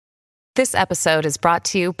This episode is brought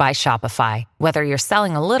to you by Shopify. Whether you're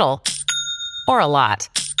selling a little or a lot,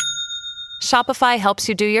 Shopify helps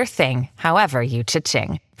you do your thing, however you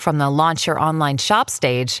cha-ching. From the launch your online shop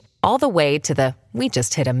stage, all the way to the we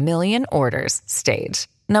just hit 1 million orders stage.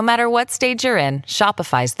 No matter what stage you're in,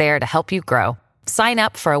 Shopify's there to help you grow. Sign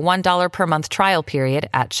up for a $1 per month trial period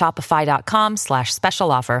at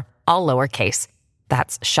shopify.com/special offer, all lowercase.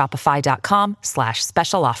 That's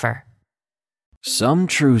shopify.com/special offer. Some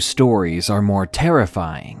true stories are more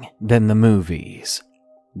terrifying than the movies.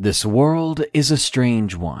 This world is a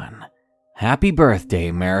strange one. Happy birthday,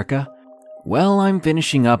 America. Well, I'm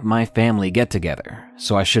finishing up my family get-together,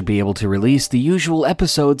 so I should be able to release the usual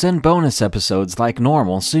episodes and bonus episodes like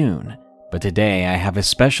normal soon. But today I have a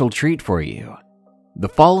special treat for you. The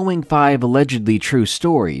following 5 allegedly true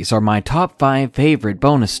stories are my top 5 favorite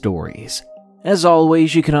bonus stories. As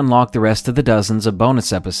always, you can unlock the rest of the dozens of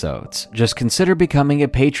bonus episodes. Just consider becoming a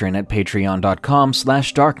patron at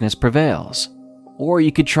patreon.com/darknessprevails. Or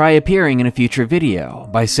you could try appearing in a future video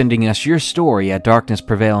by sending us your story at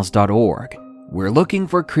darknessprevails.org. We're looking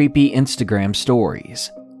for creepy Instagram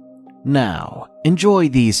stories. Now, enjoy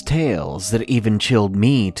these tales that even chilled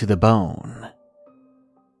me to the bone.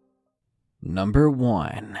 Number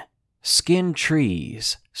 1. Skin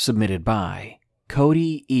Trees, submitted by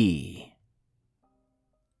Cody E.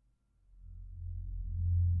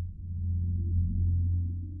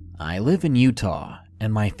 I live in Utah,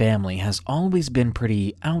 and my family has always been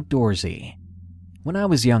pretty outdoorsy. When I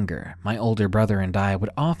was younger, my older brother and I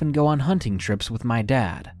would often go on hunting trips with my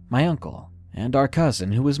dad, my uncle, and our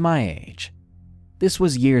cousin who was my age. This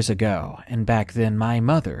was years ago, and back then my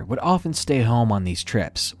mother would often stay home on these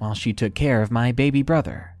trips while she took care of my baby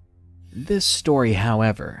brother. This story,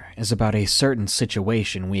 however, is about a certain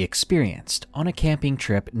situation we experienced on a camping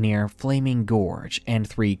trip near Flaming Gorge and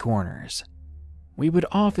Three Corners. We would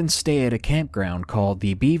often stay at a campground called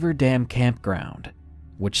the Beaver Dam Campground,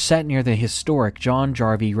 which sat near the historic John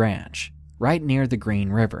Jarvie Ranch, right near the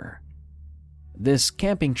Green River. This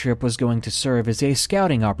camping trip was going to serve as a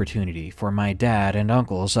scouting opportunity for my dad and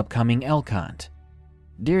uncle's upcoming elk hunt.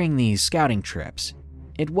 During these scouting trips,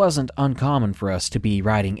 it wasn't uncommon for us to be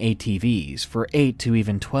riding ATVs for 8 to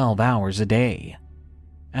even 12 hours a day.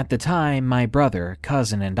 At the time, my brother,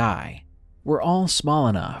 cousin, and I were all small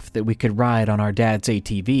enough that we could ride on our dad's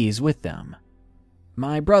ATVs with them.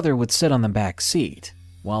 My brother would sit on the back seat,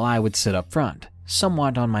 while I would sit up front,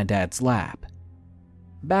 somewhat on my dad's lap.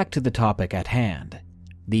 Back to the topic at hand.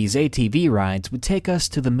 These ATV rides would take us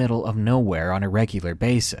to the middle of nowhere on a regular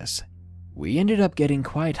basis. We ended up getting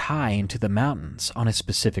quite high into the mountains on a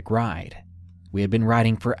specific ride. We had been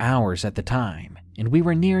riding for hours at the time, and we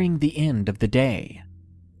were nearing the end of the day.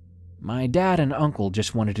 My dad and uncle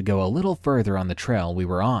just wanted to go a little further on the trail we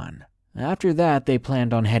were on. After that, they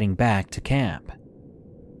planned on heading back to camp.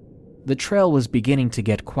 The trail was beginning to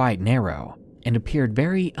get quite narrow and appeared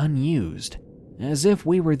very unused, as if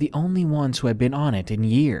we were the only ones who had been on it in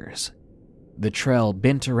years. The trail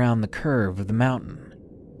bent around the curve of the mountain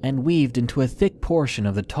and weaved into a thick portion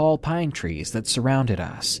of the tall pine trees that surrounded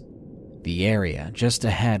us. The area just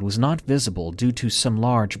ahead was not visible due to some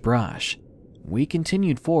large brush. We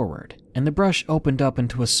continued forward, and the brush opened up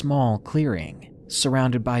into a small clearing,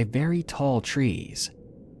 surrounded by very tall trees.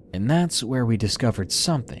 And that's where we discovered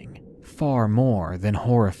something far more than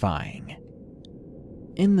horrifying.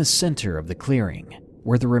 In the center of the clearing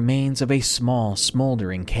were the remains of a small,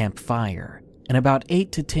 smoldering campfire, and about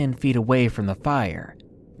 8 to 10 feet away from the fire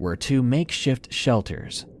were 2 makeshift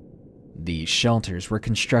shelters. These shelters were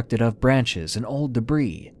constructed of branches and old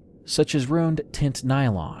debris, such as ruined tent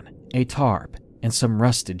nylon, a tarp, and some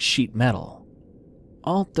rusted sheet metal.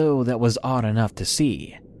 Although that was odd enough to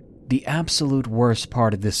see, the absolute worst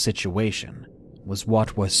part of this situation was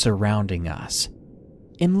what was surrounding us.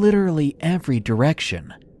 In literally every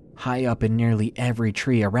direction, high up in nearly every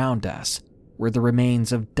tree around us, were the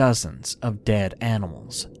remains of dozens of dead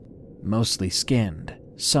animals, mostly skinned,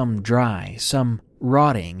 some dry, some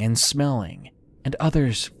rotting and smelling, and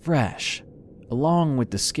others fresh. Along with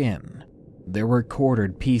the skin, there were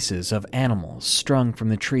quartered pieces of animals strung from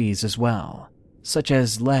the trees as well, such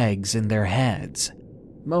as legs and their heads.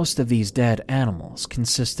 Most of these dead animals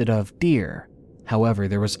consisted of deer, however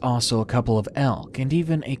there was also a couple of elk and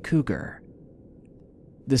even a cougar.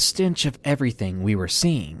 The stench of everything we were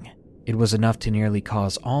seeing, it was enough to nearly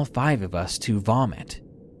cause all 5 of us to vomit.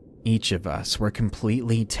 Each of us were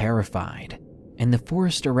completely terrified, and the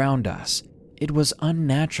forest around us, it was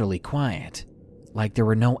unnaturally quiet. Like there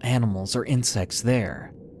were no animals or insects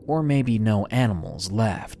there, or maybe no animals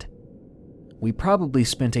left. We probably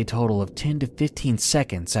spent a total of 10 to 15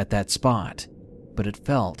 seconds at that spot, but it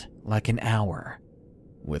felt like an hour.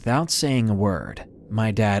 Without saying a word,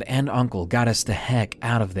 my dad and uncle got us the heck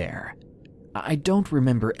out of there. I don't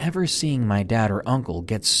remember ever seeing my dad or uncle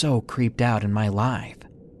get so creeped out in my life,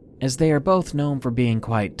 as they are both known for being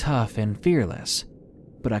quite tough and fearless,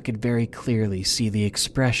 but I could very clearly see the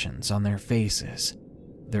expressions on their faces.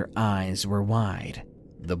 Their eyes were wide,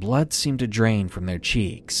 the blood seemed to drain from their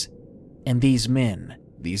cheeks, and these men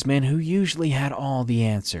who usually had all the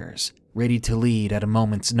answers, ready to lead at a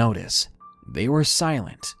moment's notice, they were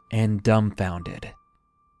silent and dumbfounded.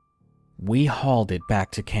 We hauled it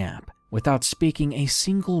back to camp without speaking a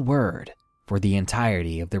single word for the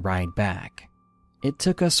entirety of the ride back. It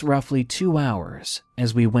took us roughly 2 hours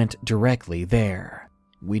as we went directly there.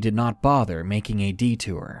 We did not bother making a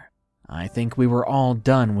detour. I think we were all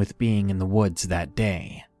done with being in the woods that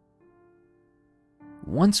day.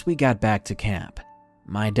 Once we got back to camp,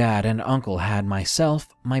 my dad and uncle had myself,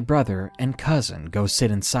 my brother, and cousin go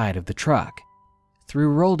sit inside of the truck. Through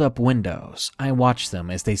rolled-up windows, I watched them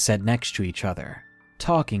as they sat next to each other,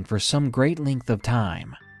 talking for some great length of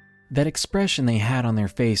time. That expression they had on their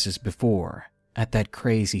faces before, at that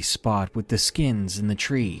crazy spot with the skins in the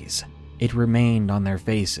trees, it remained on their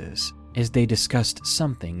faces as they discussed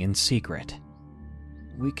something in secret.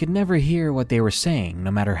 We could never hear what they were saying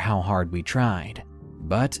no matter how hard we tried,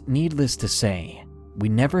 but needless to say, we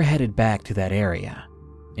never headed back to that area.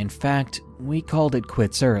 In fact, we called it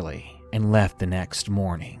quits early and left the next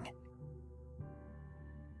morning.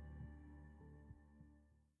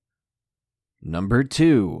 Number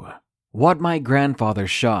 2. What My Grandfather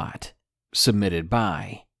Shot, submitted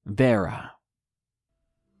by Vera.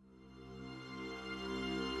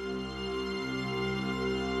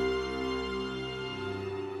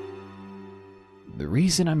 The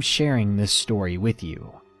reason I'm sharing this story with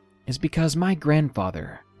you is because my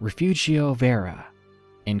grandfather, Refugio Vera,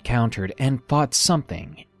 encountered and fought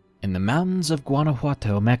something in the mountains of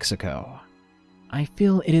Guanajuato, Mexico. I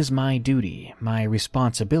feel it is my duty, my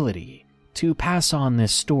responsibility, to pass on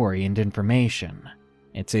this story and information.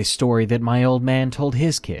 It's a story that my old man told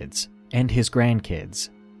his kids and his grandkids,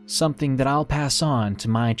 something that I'll pass on to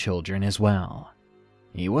my children as well.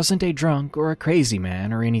 He wasn't a drunk or a crazy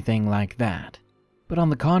man or anything like that, but on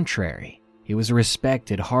the contrary, he was a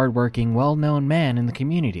respected, hard-working, well-known man in the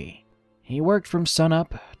community. He worked from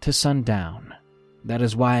sunup to sundown. That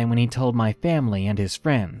is why when he told my family and his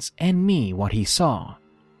friends and me what he saw,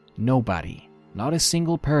 nobody, not a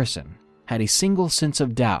single person, had a single sense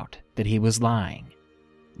of doubt that he was lying.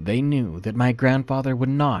 They knew that my grandfather would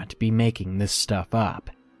not be making this stuff up.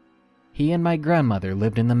 He and my grandmother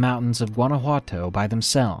lived in the mountains of Guanajuato by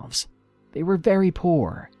themselves. They were very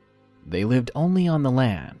poor. They lived only on the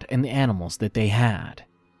land and the animals that they had.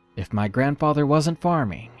 If my grandfather wasn't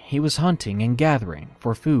farming, he was hunting and gathering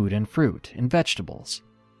for food and fruit and vegetables.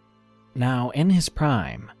 Now, in his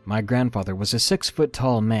prime, my grandfather was a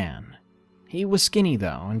 6-foot-tall man. He was skinny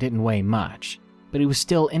though and didn't weigh much, but he was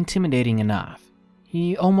still intimidating enough.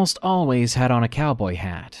 He almost always had on a cowboy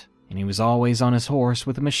hat, and he was always on his horse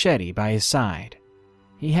with a machete by his side.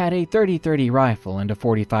 He had a .30-30 rifle and a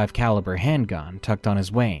 .45 caliber handgun tucked on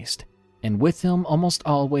his waist, and with him almost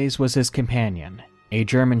always was his companion, a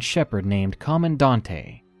German shepherd named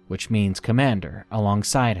Commandante, which means commander,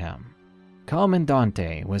 alongside him.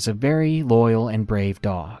 Commandante was a very loyal and brave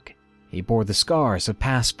dog. He bore the scars of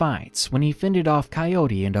past fights when he fended off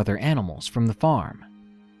coyote and other animals from the farm.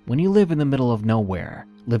 When you live in the middle of nowhere,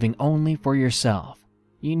 living only for yourself,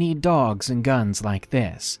 you need dogs and guns like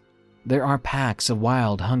this. There are packs of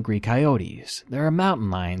wild, hungry coyotes, there are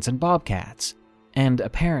mountain lions and bobcats, and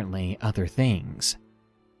apparently other things.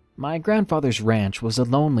 My grandfather's ranch was a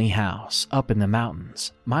lonely house up in the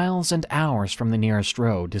mountains, miles and hours from the nearest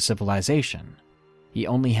road to civilization. He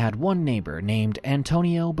only had one neighbor named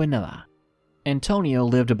Antonio Bonilla. Antonio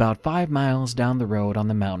lived about 5 miles down the road on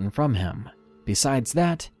the mountain from him. Besides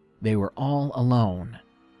that, they were all alone.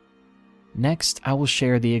 Next, I will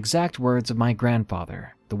share the exact words of my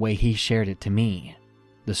grandfather, the way he shared it to me,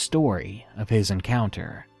 the story of his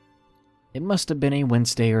encounter. It must have been a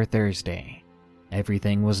Wednesday or Thursday.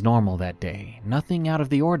 Everything was normal that day, nothing out of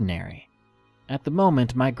the ordinary. At the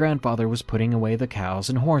moment, my grandfather was putting away the cows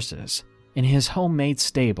and horses in his homemade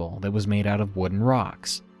stable that was made out of wooden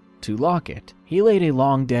rocks. To lock it, he laid a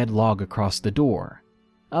long dead log across the door.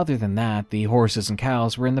 Other than that, the horses and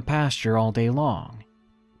cows were in the pasture all day long.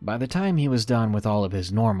 By the time he was done with all of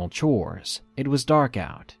his normal chores, it was dark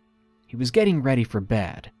out. He was getting ready for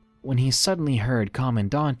bed when he suddenly heard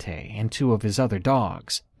Commandante and 2 of his other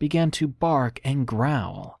dogs began to bark and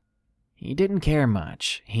growl. He didn't care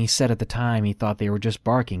much. He said at the time he thought they were just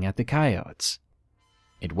barking at the coyotes.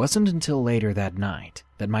 It wasn't until later that night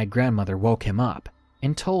that my grandmother woke him up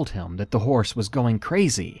and told him that the horse was going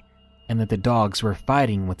crazy and that the dogs were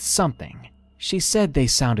fighting with something. She said they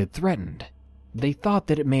sounded threatened. They thought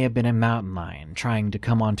that it may have been a mountain lion trying to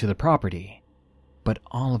come onto the property. But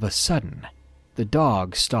all of a sudden, the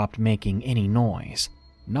dogs stopped making any noise,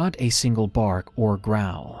 not a single bark or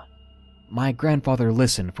growl. My grandfather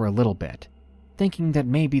listened for a little bit, thinking that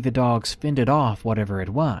maybe the dogs fended off whatever it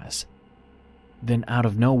was. Then out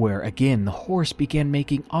of nowhere again, the horse began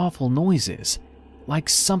making awful noises, like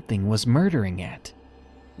something was murdering it.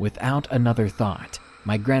 Without another thought,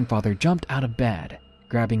 my grandfather jumped out of bed,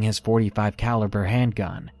 grabbing his .45 caliber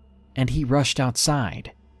handgun, and he rushed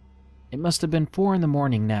outside. It must have been 4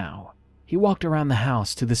 a.m. now. He walked around the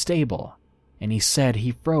house to the stable, and he said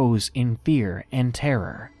he froze in fear and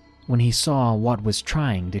terror when he saw what was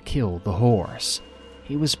trying to kill the horse.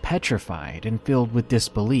 He was petrified and filled with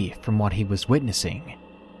disbelief from what he was witnessing.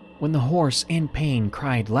 When the horse, in pain,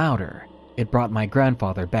 cried louder, it brought my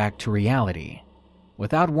grandfather back to reality.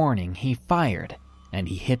 Without warning, he fired, and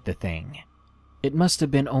he hit the thing. It must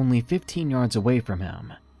have been only 15 yards away from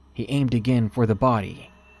him. He aimed again for the body,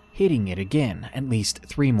 hitting it again at least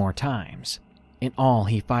 3 more times. In all,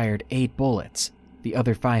 he fired 8 bullets. The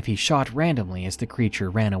other 5 he shot randomly as the creature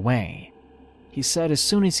ran away. He said as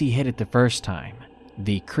soon as he hit it the first time,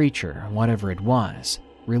 the creature, whatever it was,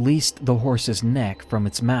 released the horse's neck from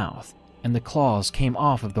its mouth, and the claws came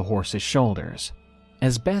off of the horse's shoulders.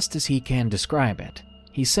 As best as he can describe it,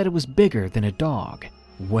 he said it was bigger than a dog,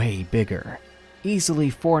 way bigger,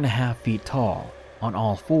 easily 4.5 feet tall, on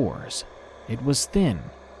all 4s. It was thin,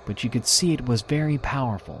 but you could see it was very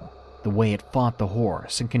powerful, the way it fought the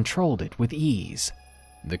horse and controlled it with ease.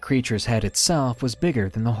 The creature's head itself was bigger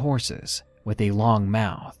than the horse's, with a long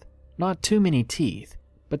mouth. Not too many teeth,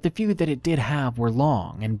 but the few that it did have were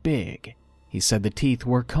long and big. He said the teeth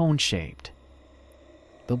were cone-shaped.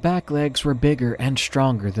 The back legs were bigger and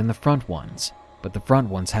stronger than the front ones, but the front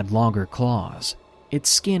ones had longer claws. Its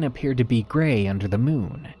skin appeared to be gray under the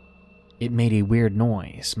moon. It made a weird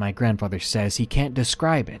noise. My grandfather says he can't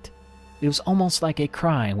describe it. It was almost like a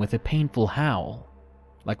cry with a painful howl,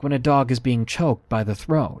 like when a dog is being choked by the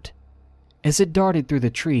throat. As it darted through the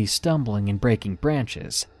trees, stumbling and breaking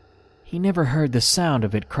branches, he never heard the sound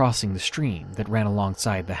of it crossing the stream that ran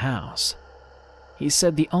alongside the house. He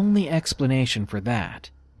said the only explanation for that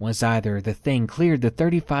was either the thing cleared the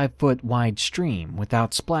 35-foot wide stream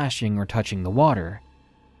without splashing or touching the water,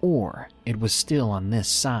 or it was still on this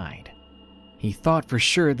side. He thought for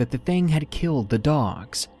sure that the thing had killed the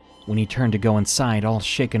dogs when he turned to go inside, all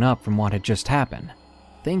shaken up from what had just happened.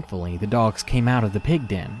 Thankfully, the dogs came out of the pig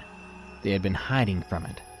den. They had been hiding from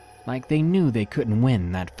it, like they knew they couldn't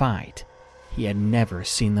win that fight. He had never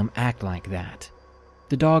seen them act like that.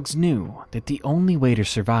 The dogs knew that the only way to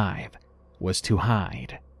survive was to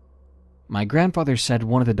hide. My grandfather said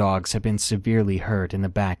one of the dogs had been severely hurt in the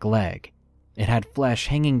back leg. It had flesh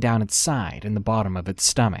hanging down its side and the bottom of its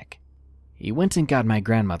stomach. He went and got my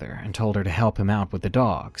grandmother and told her to help him out with the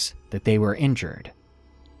dogs, that they were injured.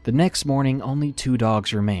 The next morning, only 2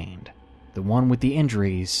 dogs remained. The one with the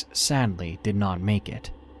injuries sadly did not make it,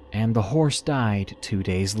 and the horse died 2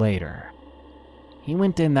 days later. He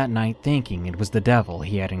went in that night thinking it was the devil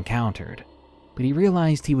he had encountered, but he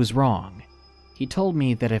realized he was wrong. He told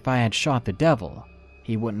me that if I had shot the devil,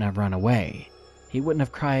 he wouldn't have run away. He wouldn't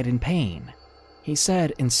have cried in pain. He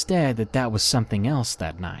said instead that that was something else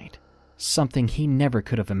that night, something he never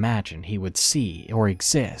could have imagined he would see or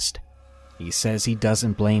exist. He says he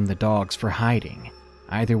doesn't blame the dogs for hiding.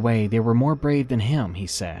 Either way, they were more brave than him, he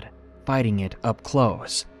said, fighting it up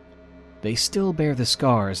close. They still bear the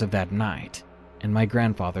scars of that night, and my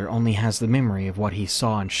grandfather only has the memory of what he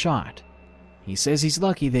saw and shot. He says he's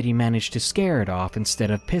lucky that he managed to scare it off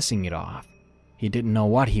instead of pissing it off. He didn't know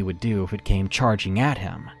what he would do if it came charging at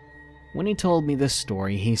him. When he told me this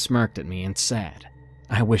story, he smirked at me and said,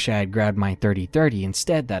 "I wish I had grabbed my .30-30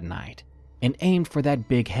 instead that night and aimed for that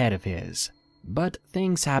big head of his. But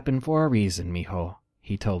things happen for a reason, mijo,"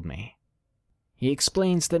 he told me. He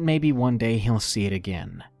explains that maybe one day he'll see it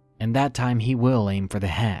again, and that time he will aim for the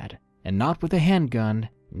head, and not with a handgun,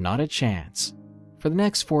 not a chance. For the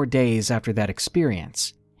next 4 days after that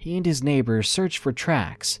experience, he and his neighbors searched for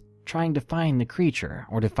tracks, trying to find the creature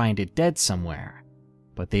or to find it dead somewhere,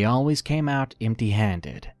 but they always came out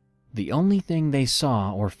empty-handed. The only thing they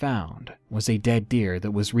saw or found was a dead deer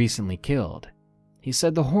that was recently killed. He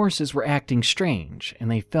said the horses were acting strange and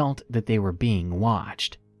they felt that they were being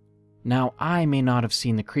watched. Now, I may not have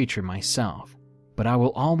seen the creature myself, but I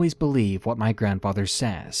will always believe what my grandfather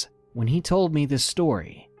says. When he told me this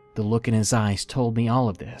story, the look in his eyes told me all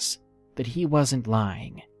of this, that he wasn't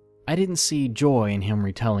lying. I didn't see joy in him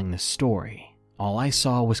retelling this story. All I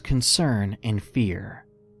saw was concern and fear.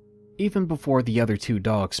 Even before the other 2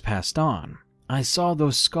 dogs passed on, I saw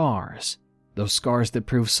those scars that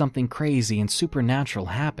prove something crazy and supernatural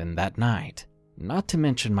happened that night. Not to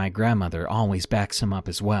mention my grandmother always backs him up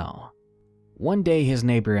as well. One day his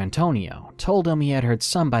neighbor Antonio told him he had heard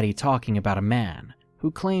somebody talking about a man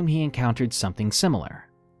who claimed he encountered something similar.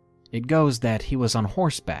 It goes that he was on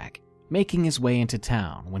horseback, making his way into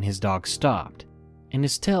town when his dog stopped, and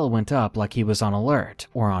his tail went up like he was on alert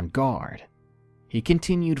or on guard. He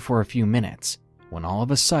continued for a few minutes, when all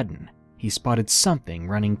of a sudden, he spotted something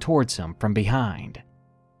running towards him from behind.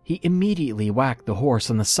 He immediately whacked the horse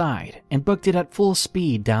on the side and booked it at full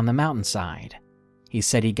speed down the mountainside. He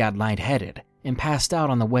said he got lightheaded and passed out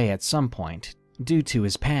on the way at some point due to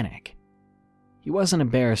his panic. He wasn't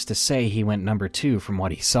embarrassed to say he went number 2 from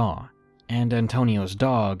what he saw, and Antonio's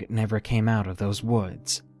dog never came out of those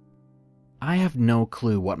woods. I have no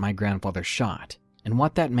clue what my grandfather shot and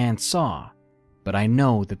what that man saw, but I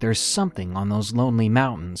know that there's something on those lonely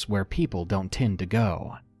mountains where people don't tend to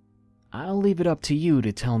go. I'll leave it up to you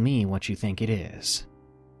to tell me what you think it is.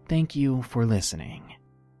 Thank you for listening.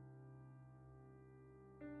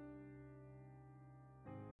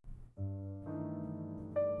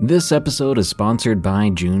 This episode is sponsored by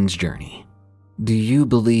June's Journey. Do you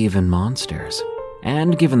believe in monsters?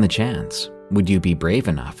 And given the chance, would you be brave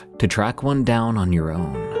enough to track one down on your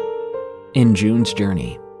own? In June's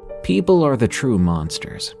Journey, people are the true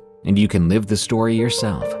monsters, and you can live the story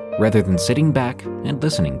yourself rather than sitting back and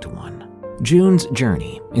listening to one. June's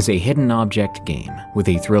Journey is a hidden object game with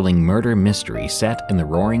a thrilling murder mystery set in the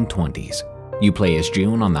Roaring '20s. You play as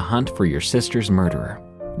June on the hunt for your sister's murderer.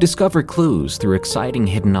 Discover clues through exciting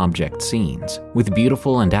hidden object scenes with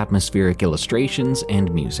beautiful and atmospheric illustrations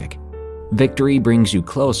and music. Victory brings you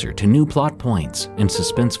closer to new plot points and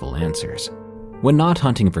suspenseful answers. When not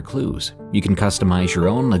hunting for clues, you can customize your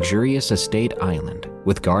own luxurious estate island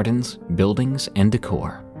with gardens, buildings, and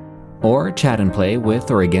decor. Or chat and play with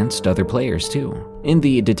or against other players too, in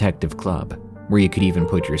the Detective Club, where you could even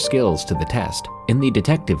put your skills to the test in the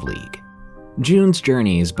Detective League. June's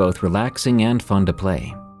Journey is both relaxing and fun to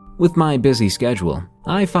play. With my busy schedule,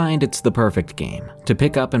 I find it's the perfect game to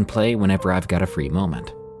pick up and play whenever I've got a free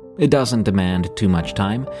moment. It doesn't demand too much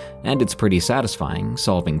time, and it's pretty satisfying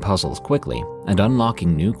solving puzzles quickly and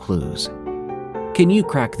unlocking new clues. Can you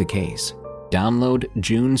crack the case? Download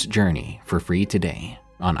June's Journey for free today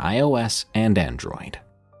on iOS and Android.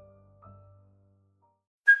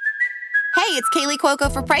 Hey, it's Kaylee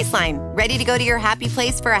Cuoco for Priceline. Ready to go to your happy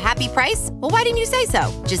place for a happy price? Well, why didn't you say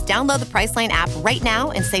so? Just download the Priceline app right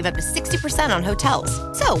now and save up to 60% on hotels.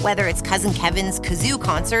 So whether it's Cousin Kevin's Kazoo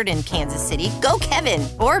Concert in Kansas City, go Kevin,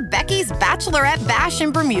 or Becky's Bachelorette Bash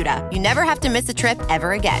in Bermuda, you never have to miss a trip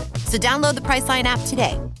ever again. So download the Priceline app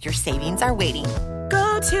today. Your savings are waiting.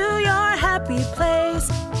 Go to your happy place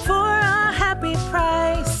for a happy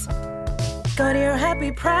price. Go to your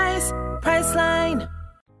happy price, Priceline.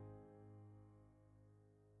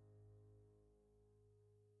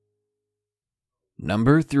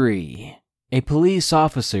 Number 3. A Police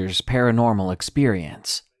Officer's Paranormal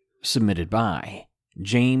Experience. Submitted by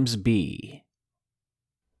James B.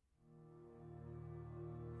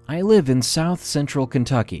 I live in South Central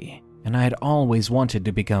Kentucky, and I had always wanted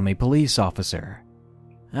to become a police officer.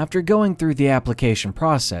 After going through the application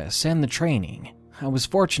process and the training, I was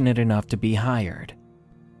fortunate enough to be hired.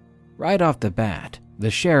 Right off the bat,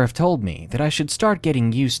 the sheriff told me that I should start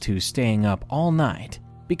getting used to staying up all night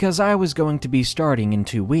because I was going to be starting in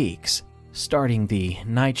 2 weeks, starting the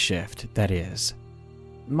night shift, that is.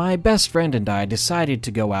 My best friend and I decided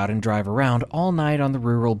to go out and drive around all night on the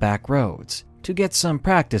rural back roads to get some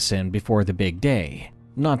practice in before the big day.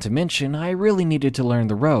 Not to mention, I really needed to learn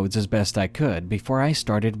the roads as best I could before I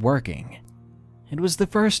started working. It was the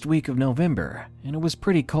first week of November, and it was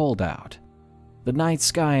pretty cold out. The night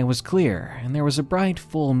sky was clear, and there was a bright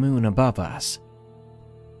full moon above us.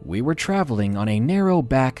 We were traveling on a narrow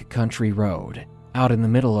back country road, out in the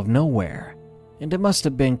middle of nowhere, and it must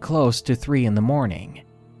have been close to 3 in the morning.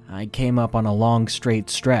 I came up on a long straight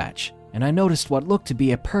stretch, and I noticed what looked to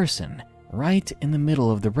be a person right in the middle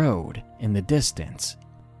of the road in the distance.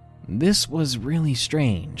 This was really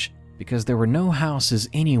strange, because there were no houses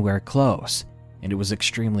anywhere close, and it was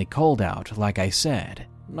extremely cold out, like I said,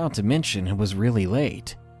 not to mention it was really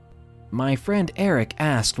late. My friend Eric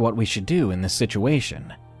asked what we should do in this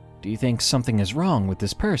situation. "Do you think something is wrong with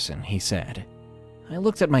this person?" he said. I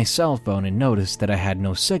looked at my cell phone and noticed that I had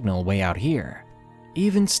no signal way out here.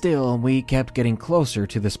 Even still, we kept getting closer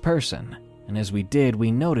to this person, and as we did,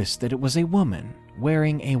 we noticed that it was a woman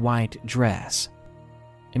wearing a white dress.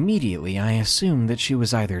 Immediately, I assumed that she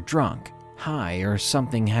was either drunk, high, or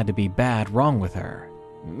something had to be bad wrong with her.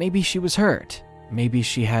 Maybe she was hurt. Maybe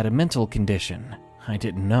she had a mental condition. I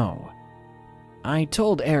didn't know. I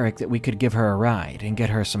told Eric that we could give her a ride and get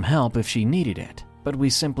her some help if she needed it, but we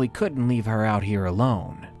simply couldn't leave her out here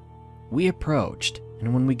alone. We approached,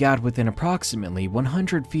 and when we got within approximately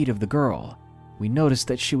 100 feet of the girl, we noticed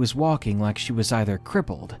that she was walking like she was either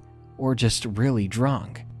crippled or just really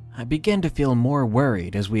drunk. I began to feel more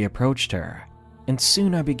worried as we approached her, and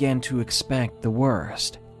soon I began to expect the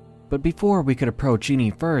worst. But before we could approach any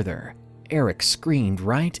further, Eric screamed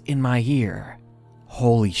right in my ear.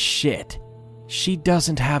 Holy shit, she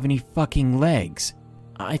doesn't have any fucking legs.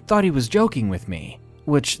 I thought he was joking with me,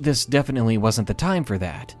 which this definitely wasn't the time for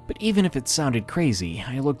that, but even if it sounded crazy,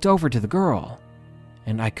 I looked over to the girl,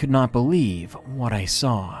 and I could not believe what I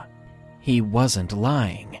saw. He wasn't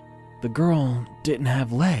lying. The girl didn't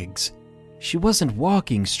have legs. She wasn't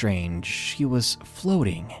walking strange, she was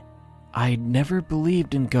floating. I'd never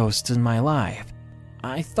believed in ghosts in my life.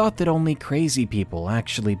 I thought that only crazy people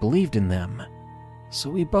actually believed in them. So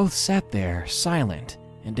we both sat there, silent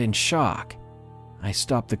and in shock. I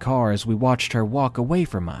stopped the car as we watched her walk away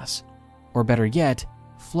from us, or better yet,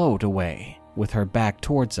 float away, with her back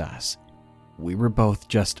towards us. We were both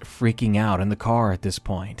just freaking out in the car at this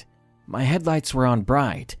point. My headlights were on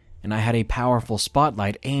bright, and I had a powerful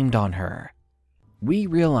spotlight aimed on her. We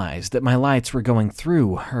realized that my lights were going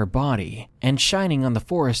through her body and shining on the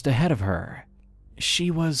forest ahead of her.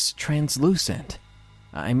 She was translucent.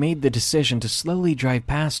 I made the decision to slowly drive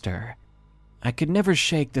past her. I could never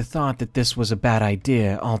shake the thought that this was a bad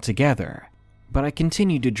idea altogether, but I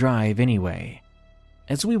continued to drive anyway.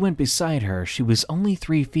 As we went beside her, she was only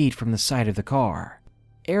 3 feet from the side of the car.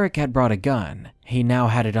 Eric had brought a gun. He now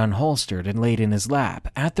had it unholstered and laid in his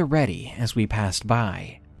lap at the ready as we passed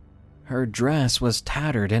by. Her dress was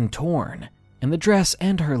tattered and torn, and the dress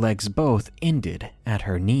and her legs both ended at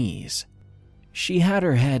her knees. She had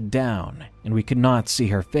her head down, and we could not see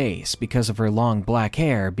her face because of her long black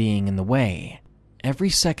hair being in the way. Every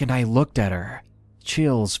second I looked at her,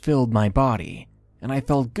 chills filled my body, and I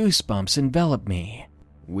felt goosebumps envelop me.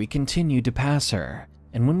 We continued to pass her,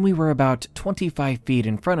 and when we were about 25 feet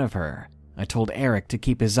in front of her, I told Eric to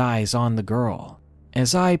keep his eyes on the girl.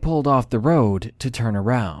 As I pulled off the road to turn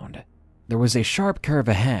around, there was a sharp curve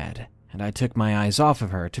ahead, and I took my eyes off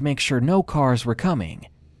of her to make sure no cars were coming,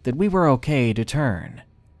 that we were okay to turn.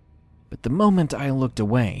 But the moment I looked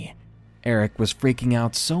away, Eric was freaking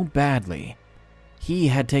out so badly. He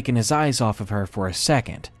had taken his eyes off of her for a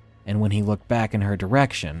second, and when he looked back in her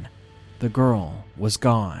direction, the girl was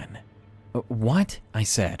gone. What? I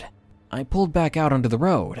said. I pulled back out onto the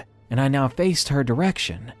road, and I now faced her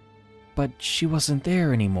direction. But she wasn't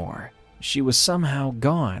there anymore. She was somehow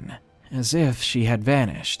gone, as if she had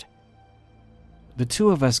vanished. The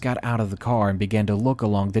two of us got out of the car and began to look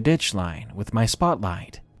along the ditch line with my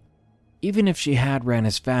spotlight. Even if she had ran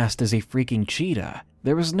as fast as a freaking cheetah,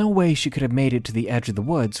 there was no way she could have made it to the edge of the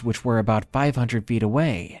woods, which were about 500 feet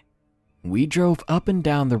away. We drove up and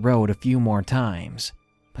down the road a few more times,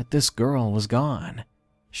 but this girl was gone.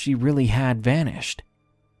 She really had vanished.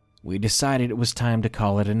 We decided it was time to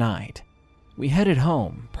call it a night. We headed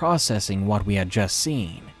home, processing what we had just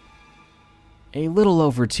seen. A little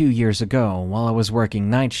over 2 years ago, while I was working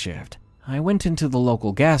night shift, I went into the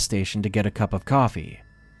local gas station to get a cup of coffee.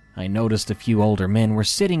 I noticed a few older men were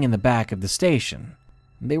sitting in the back of the station.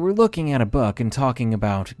 They were looking at a book and talking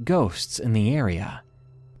about ghosts in the area.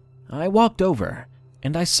 I walked over,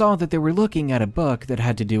 and I saw that they were looking at a book that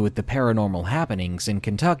had to do with the paranormal happenings in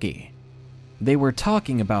Kentucky. They were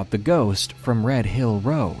talking about the ghost from Red Hill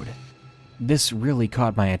Road. This really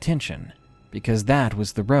caught my attention, because that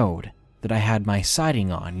was the road that I had my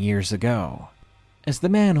sighting on years ago. As the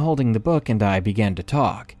man holding the book and I began to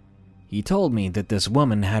talk, he told me that this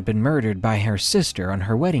woman had been murdered by her sister on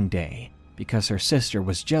her wedding day because her sister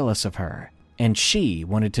was jealous of her, and she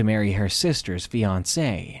wanted to marry her sister's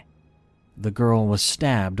fiancé. The girl was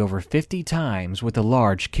stabbed over 50 times with a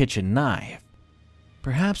large kitchen knife.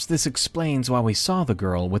 Perhaps this explains why we saw the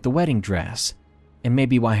girl with the wedding dress, and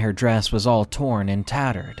maybe why her dress was all torn and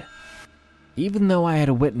tattered. Even though I had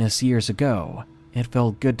a witness years ago, it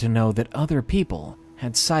felt good to know that other people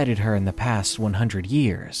had sighted her in the past 100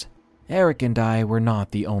 years. Eric and I were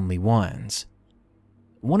not the only ones.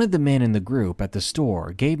 One of the men in the group at the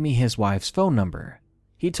store gave me his wife's phone number.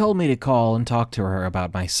 He told me to call and talk to her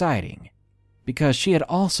about my sighting, because she had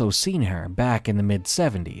also seen her back in the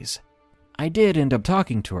mid-70s. I did end up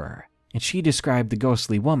talking to her, and she described the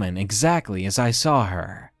ghostly woman exactly as I saw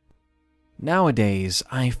her. Nowadays,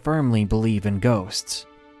 I firmly believe in ghosts,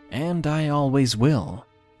 and I always will,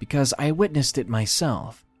 because I witnessed it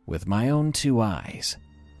myself with my own 2 eyes.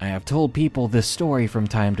 I have told people this story from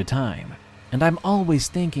time to time, and I'm always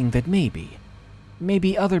thinking that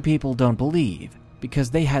maybe other people don't believe because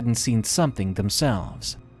they hadn't seen something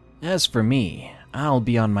themselves. As for me, I'll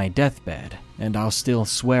be on my deathbed, and I'll still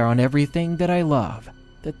swear on everything that I love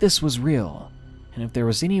that this was real, and if there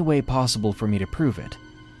was any way possible for me to prove it,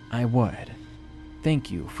 I would.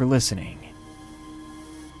 Thank you for listening.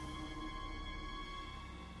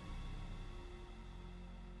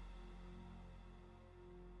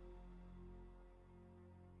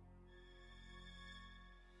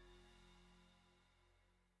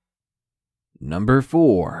 Number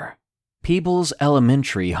 4. Peebles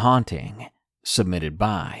Elementary Haunting, submitted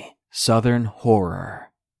by Southern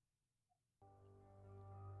Horror.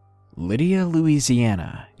 Lydia,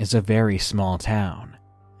 Louisiana is a very small town,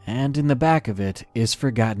 and in the back of it is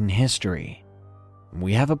forgotten history.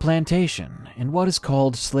 We have a plantation and what is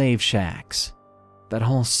called slave shacks. That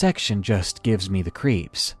whole section just gives me the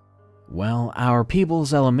creeps. Well, our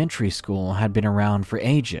Peebles Elementary School had been around for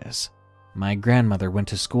ages. My grandmother went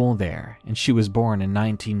to school there, and she was born in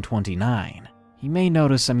 1929. You may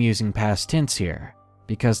notice I'm using past tense here,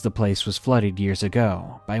 because the place was flooded years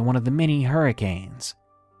ago by one of the many hurricanes.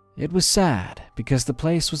 It was sad, because the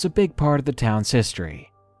place was a big part of the town's history,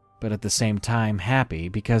 but at the same time happy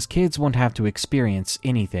because kids won't have to experience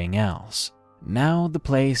anything else. Now the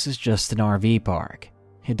place is just an RV park.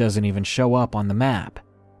 It doesn't even show up on the map,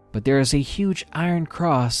 but there is a huge iron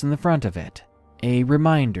cross in the front of it, a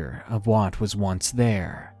reminder of what was once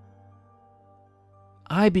there.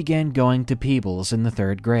 I began going to Peebles in the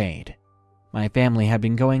 3rd grade. My family had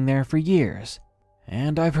been going there for years,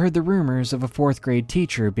 and I've heard the rumors of a 4th grade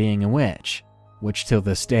teacher being a witch, which till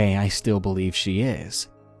this day I still believe she is,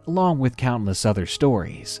 along with countless other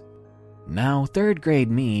stories. Now, 3rd grade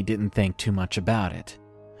me didn't think too much about it.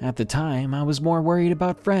 At the time, I was more worried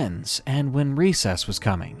about friends and when recess was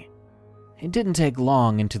coming. It didn't take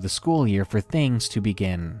long into the school year for things to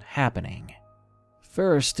begin happening.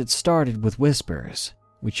 First, it started with whispers,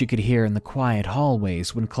 which you could hear in the quiet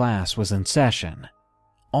hallways when class was in session.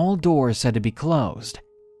 All doors had to be closed.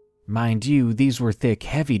 Mind you, these were thick,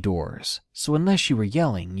 heavy doors, so unless you were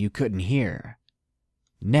yelling, you couldn't hear.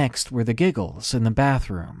 Next were the giggles in the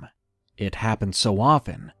bathroom. It happened so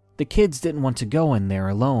often, the kids didn't want to go in there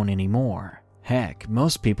alone anymore. Heck,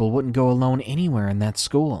 most people wouldn't go alone anywhere in that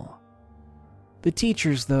school. The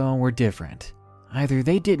teachers, though, were different. Either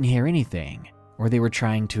they didn't hear anything, or they were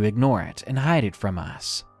trying to ignore it and hide it from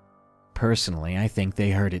us. Personally, I think they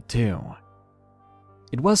heard it too.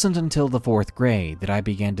 It wasn't until the 4th grade that I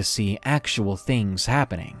began to see actual things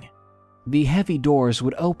happening. The heavy doors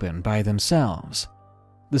would open by themselves.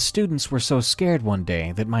 The students were so scared one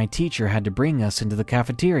day that my teacher had to bring us into the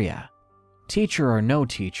cafeteria. Teacher or no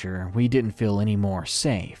teacher, we didn't feel any more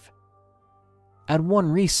safe. At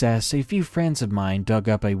one recess, a few friends of mine dug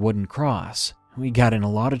up a wooden cross. We got in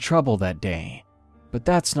a lot of trouble that day, but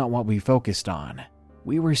that's not what we focused on.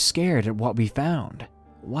 We were scared at what we found.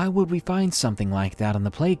 Why would we find something like that on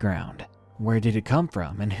the playground? Where did it come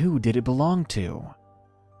from and who did it belong to?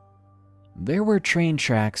 There were train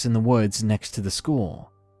tracks in the woods next to the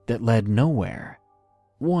school that led nowhere.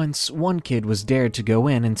 Once, one kid was dared to go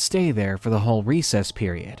in and stay there for the whole recess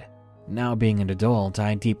period. Now being an adult,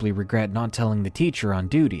 I deeply regret not telling the teacher on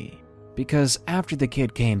duty, because after the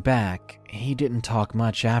kid came back, he didn't talk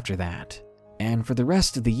much after that. And for the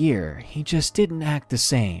rest of the year, he just didn't act the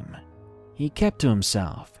same. He kept to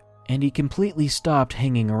himself, and he completely stopped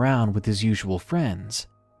hanging around with his usual friends.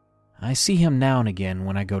 I see him now and again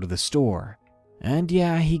when I go to the store, and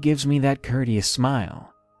yeah, he gives me that courteous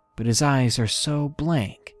smile, but his eyes are so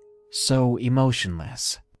blank, so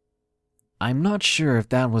emotionless. I'm not sure if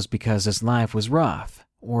that was because his life was rough,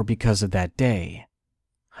 or because of that day.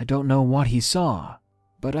 I don't know what he saw,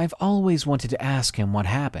 but I've always wanted to ask him what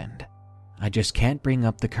happened. I just can't bring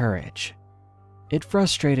up the courage. It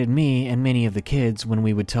frustrated me and many of the kids when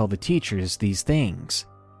we would tell the teachers these things,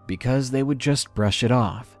 because they would just brush it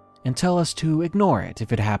off and tell us to ignore it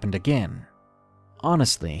if it happened again.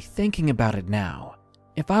 Honestly, thinking about it now,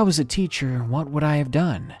 if I was a teacher, what would I have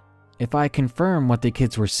done? If I confirmed what the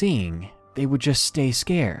kids were seeing, they would just stay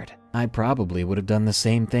scared. I probably would have done the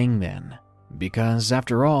same thing then. Because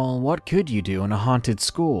after all, what could you do in a haunted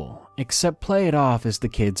school except play it off as the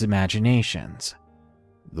kids' imaginations?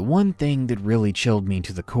 The one thing that really chilled me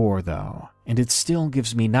to the core though, and it still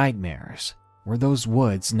gives me nightmares, were those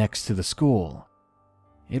woods next to the school.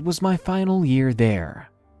 It was my final year there.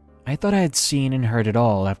 I thought I had seen and heard it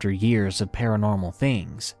all after years of paranormal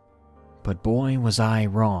things. But boy was I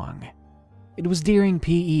wrong. It was during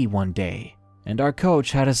PE one day, and our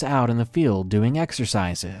coach had us out in the field doing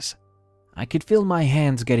exercises. I could feel my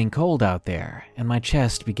hands getting cold out there, and my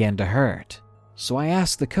chest began to hurt. So I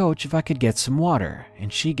asked the coach if I could get some water,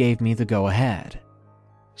 and she gave me the go-ahead.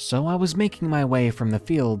 So I was making my way from the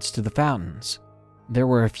fields to the fountains. There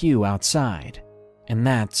were a few outside, and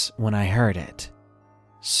that's when I heard it.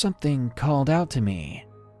 Something called out to me.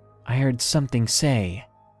 I heard something say,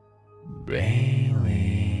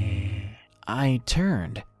 "Bailey." I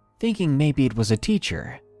turned, thinking maybe it was a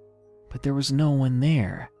teacher, but there was no one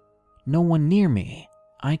there, no one near me.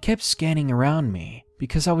 I kept scanning around me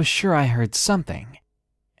because I was sure I heard something,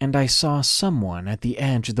 and I saw someone at the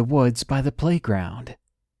edge of the woods by the playground.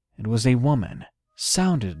 It was a woman,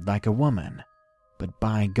 sounded like a woman, but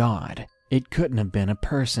by God, it couldn't have been a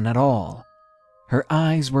person at all. Her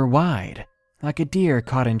eyes were wide, like a deer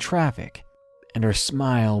caught in traffic, and her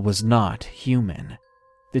smile was not human.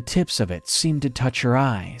 The tips of it seemed to touch her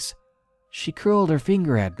eyes. She curled her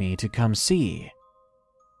finger at me to come see.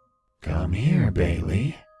 "Come here,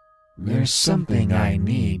 Bailey. There's something I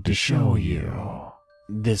need to show you."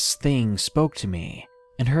 This thing spoke to me,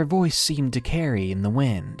 and her voice seemed to carry in the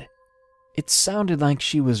wind. It sounded like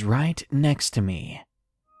she was right next to me.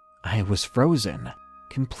 I was frozen,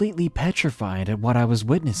 completely petrified at what I was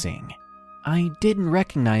witnessing. I didn't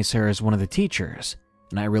recognize her as one of the teachers,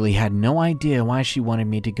 and I really had no idea why she wanted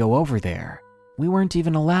me to go over there. We weren't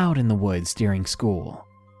even allowed in the woods during school.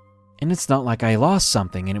 And it's not like I lost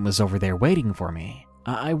something and it was over there waiting for me.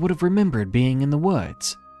 I would have remembered being in the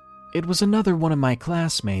woods. It was another one of my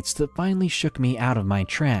classmates that finally shook me out of my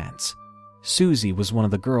trance. Susie was one of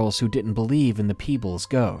the girls who didn't believe in the Peebles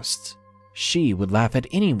ghosts. She would laugh at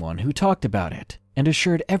anyone who talked about it and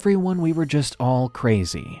assured everyone we were just all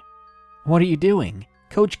crazy. "What are you doing?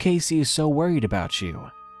 Coach Casey is so worried about you."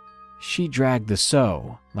 She dragged the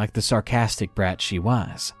 "so" like the sarcastic brat she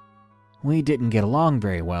was. We didn't get along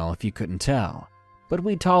very well, if you couldn't tell, but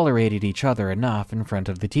we tolerated each other enough in front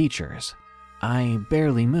of the teachers. I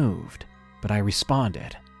barely moved, but I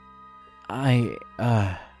responded.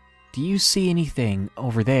 Do you see anything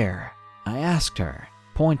over there?" I asked her,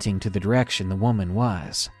 pointing to the direction the woman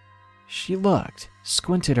was. She looked,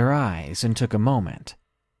 squinted her eyes, and took a moment.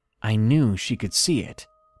 I knew she could see it,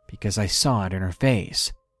 because I saw it in her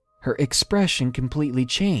face. Her expression completely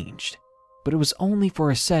changed, but it was only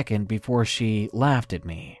for a second before she laughed at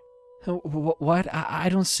me. "What? I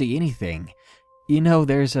don't see anything. You know,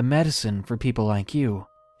 there's a medicine for people like you."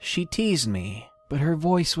 She teased me, but her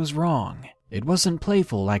voice was wrong. It wasn't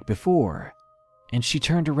playful like before, and she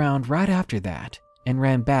turned around right after that and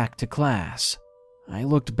ran back to class. I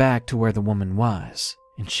looked back to where the woman was,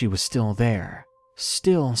 and she was still there,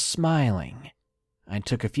 still smiling. I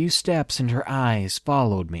took a few steps and her eyes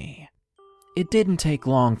followed me. It didn't take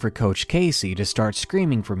long for Coach Casey to start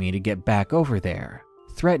screaming for me to get back over there,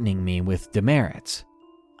 threatening me with demerits.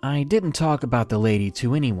 I didn't talk about the lady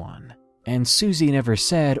to anyone, and Susie never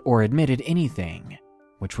said or admitted anything,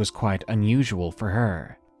 which was quite unusual for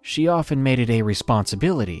her. She often made it a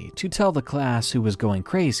responsibility to tell the class who was going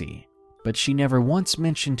crazy, but she never once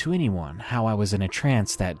mentioned to anyone how I was in a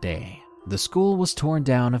trance that day. The school was torn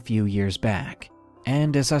down a few years back,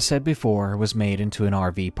 and as I said before, was made into an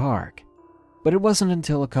RV park. But it wasn't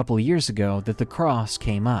until a couple years ago that the cross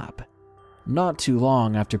came up, not too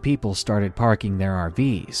long after people started parking their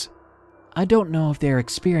RVs. I don't know if they're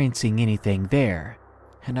experiencing anything there,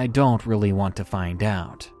 and I don't really want to find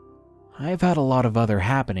out. I've had a lot of other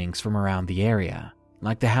happenings from around the area,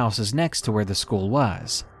 like the houses next to where the school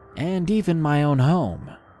was, and even my own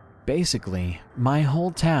home. Basically, my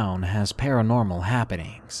whole town has paranormal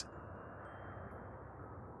happenings.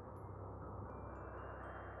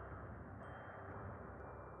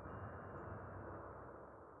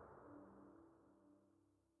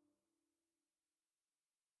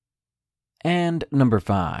 And number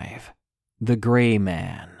 5, The Gray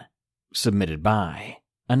Man, submitted by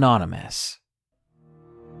Anonymous.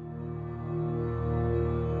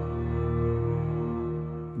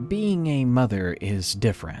 Being a mother is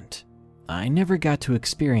different. I never got to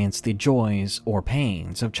experience the joys or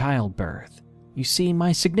pains of childbirth. You see,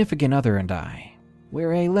 my significant other and I,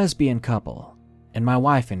 we're a lesbian couple, and my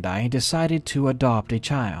wife and I decided to adopt a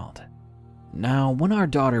child. Now, when our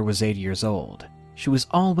daughter was 8 years old, she was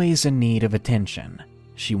always in need of attention.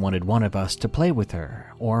 She wanted one of us to play with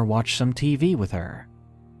her or watch some TV with her.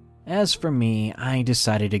 As for me, I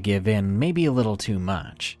decided to give in maybe a little too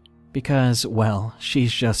much, because, well,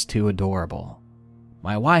 she's just too adorable.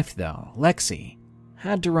 My wife, though, Lexi,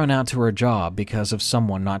 had to run out to her job because of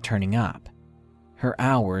someone not turning up. Her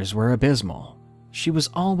hours were abysmal, She was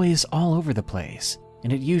always all over the place,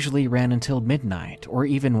 and it usually ran until midnight or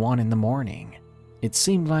even 1 in the morning. It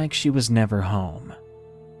seemed like she was never home.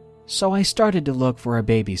 So I started to look for a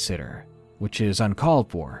babysitter, which is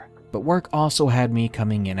uncalled for, but work also had me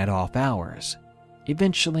coming in at off hours.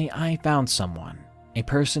 Eventually, I found someone, a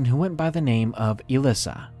person who went by the name of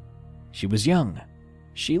Elissa. She was young.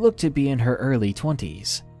 She looked to be in her early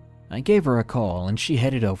 20s. I gave her a call and she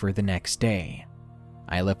headed over the next day.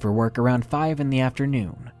 I left for work around 5 in the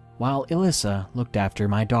afternoon, while Elissa looked after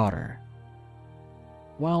my daughter.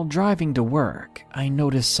 While driving to work, I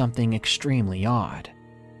noticed something extremely odd.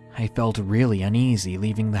 I felt really uneasy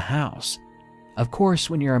leaving the house. Of course,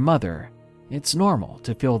 when you're a mother, it's normal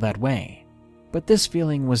to feel that way. But this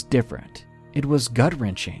feeling was different. It was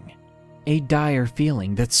gut-wrenching. A dire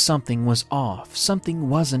feeling that something was off, something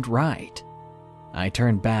wasn't right. I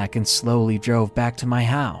turned back and slowly drove back to my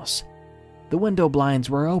house. The window blinds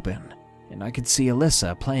were open, and I could see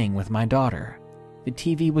Elissa playing with my daughter. The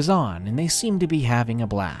TV was on, and they seemed to be having a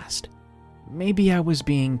blast. Maybe I was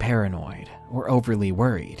being paranoid or overly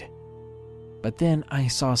worried. But then I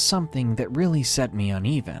saw something that really set me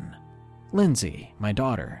uneven. Lindsay, my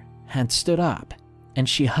daughter, had stood up, and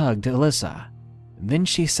she hugged Elissa. Then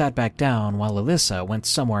she sat back down while Elissa went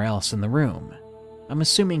somewhere else in the room. I'm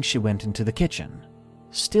assuming she went into the kitchen.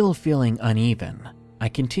 Still feeling uneven, I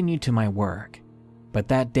continued to my work, but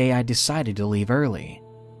that day I decided to leave early.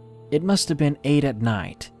 It must have been 8 at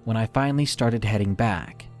night when I finally started heading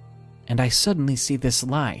back, and I suddenly see this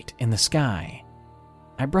light in the sky.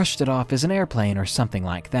 I brushed it off as an airplane or something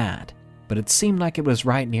like that, but it seemed like it was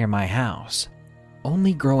right near my house.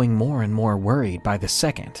 Only growing more and more worried by the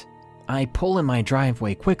second, I pull in my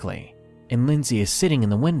driveway quickly, and Lindsay is sitting in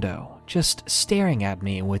the window, just staring at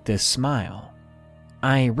me with this smile.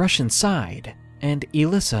 I rush inside, and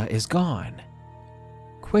Elissa is gone.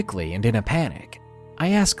 Quickly and in a panic, I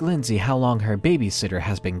ask Lindsay how long her babysitter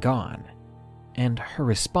has been gone, and her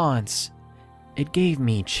response, it gave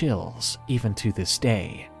me chills even to this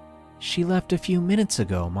day. She left a few minutes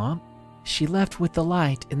ago, Mom. She left with the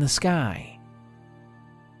light in the sky.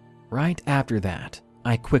 Right after that,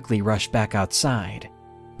 I quickly rushed back outside,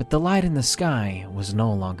 but the light in the sky was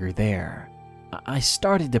no longer there. I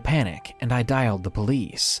started to panic and I dialed the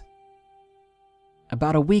police.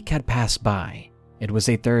 About a week had passed by. It was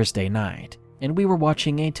a Thursday night, and we were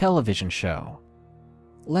watching a television show.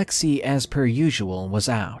 Lexi, as per usual, was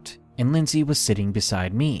out, and Lindsay was sitting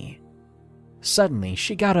beside me. Suddenly,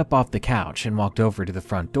 she got up off the couch and walked over to the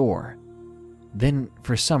front door. Then,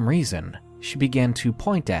 for some reason, she began to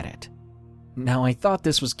point at it. Now, I thought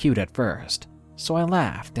this was cute at first, so I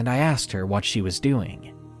laughed and I asked her what she was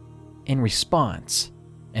doing. In response,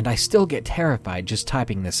 and I still get terrified just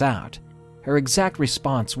typing this out, her exact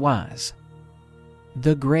response was,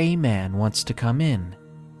 "The gray man wants to come in.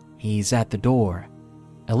 He's at the door.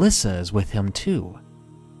 Elissa is with him too."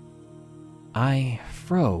 I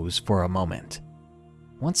froze for a moment.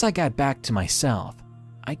 Once I got back to myself,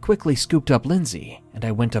 I quickly scooped up Lindsay and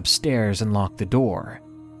I went upstairs and locked the door.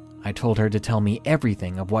 I told her to tell me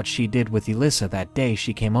everything of what she did with Elissa that day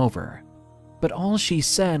she came over. But all she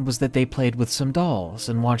said was that they played with some dolls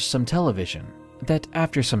and watched some television, that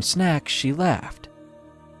after some snacks she left.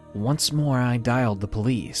 Once more I dialed the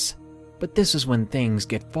police, but this is when things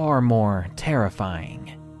get far more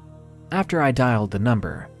terrifying. After I dialed the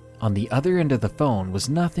number, on the other end of the phone was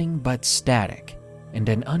nothing but static and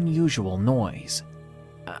an unusual noise.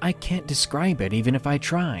 I can't describe it even if I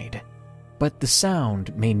tried, but the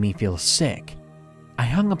sound made me feel sick. I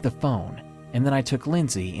hung up the phone and then I took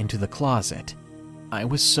Lindsay into the closet. I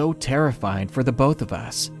was so terrified for the both of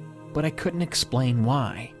us, but I couldn't explain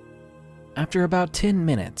why. After about 10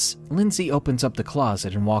 minutes, Lindsay opens up the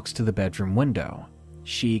closet and walks to the bedroom window.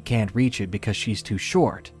 She can't reach it because she's too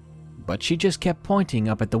short, but she just kept pointing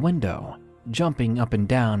up at the window, jumping up and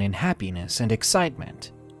down in happiness and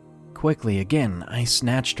excitement. Quickly again, I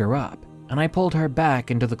snatched her up, and I pulled her back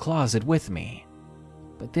into the closet with me.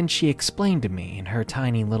 But then she explained to me in her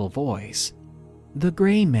tiny little voice, "The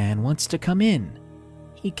gray man wants to come in.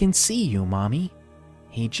 He can see you, Mommy.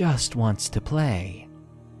 He just wants to play."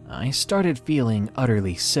 I started feeling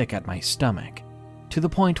utterly sick at my stomach, to the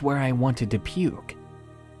point where I wanted to puke.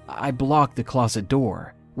 I blocked the closet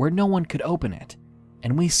door where no one could open it,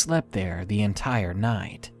 and we slept there the entire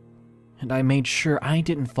night. And I made sure I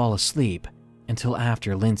didn't fall asleep until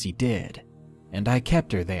after Lindsay did, and I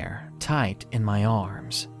kept her there, tight in my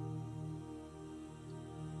arms.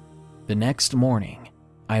 The next morning,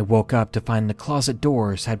 I woke up to find the closet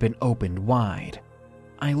doors had been opened wide.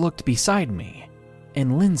 I looked beside me,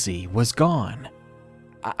 and Lindsay was gone.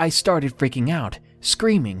 I started freaking out,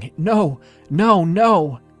 screaming, "No, no,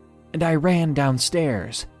 no!" And I ran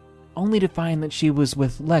downstairs, only to find that she was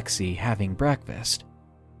with Lexi having breakfast.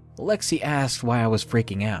 Lexi asked why I was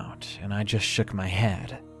freaking out, and I just shook my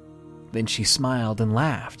head. Then she smiled and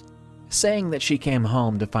laughed, saying that she came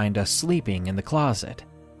home to find us sleeping in the closet.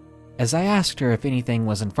 As I asked her if anything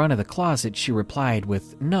was in front of the closet, she replied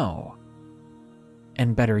with no.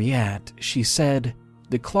 And better yet, she said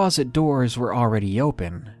the closet doors were already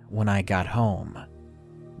open when I got home.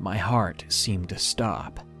 My heart seemed to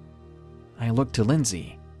stop. I looked to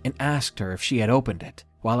Lindsay and asked her if she had opened it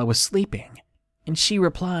while I was sleeping, and she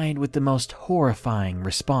replied with the most horrifying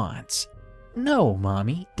response. "No,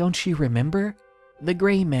 Mommy, don't you remember? The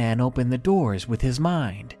gray man opened the doors with his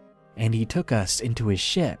mind, and he took us into his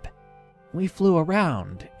ship. We flew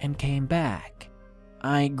around and came back."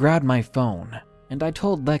 I grabbed my phone, and I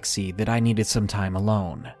told Lexi that I needed some time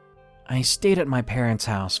alone. I stayed at my parents'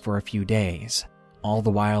 house for a few days. All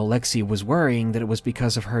the while, Lexi was worrying that it was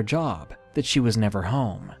because of her job that she was never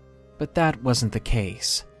home. But that wasn't the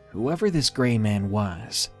case. Whoever this gray man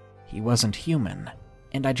was, he wasn't human,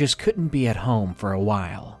 and I just couldn't be at home for a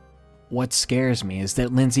while. What scares me is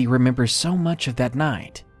that Lindsay remembers so much of that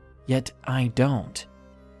night, yet I don't.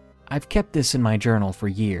 I've kept this in my journal for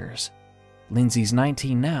years. Lindsay's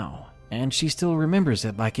 19 now, and she still remembers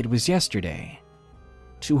it like it was yesterday.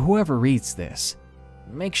 To whoever reads this,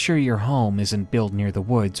 make sure your home isn't built near the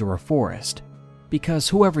woods or a forest, because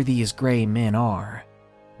whoever these gray men are,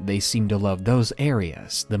 they seem to love those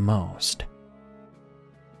areas the most.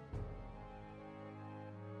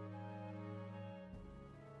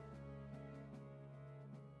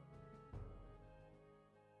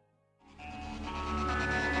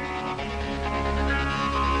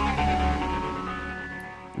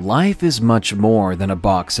 Life is much more than a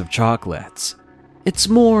box of chocolates. It's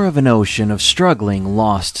more of an ocean of struggling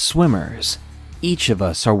lost swimmers. Each of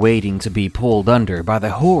us are waiting to be pulled under by the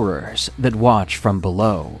horrors that watch from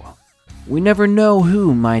below. We never know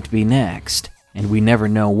who might be next, and we never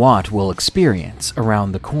know what we'll experience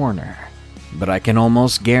around the corner. But I can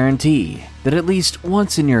almost guarantee that at least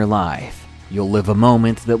once in your life, you'll live a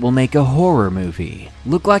moment that will make a horror movie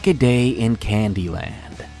look like a day in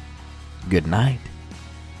Candyland. Good night.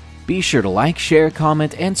 Be sure to like, share,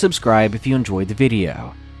 comment, and subscribe if you enjoyed the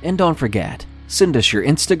video. And don't forget, send us your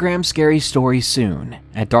Instagram scary stories soon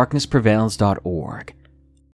at darknessprevails.org.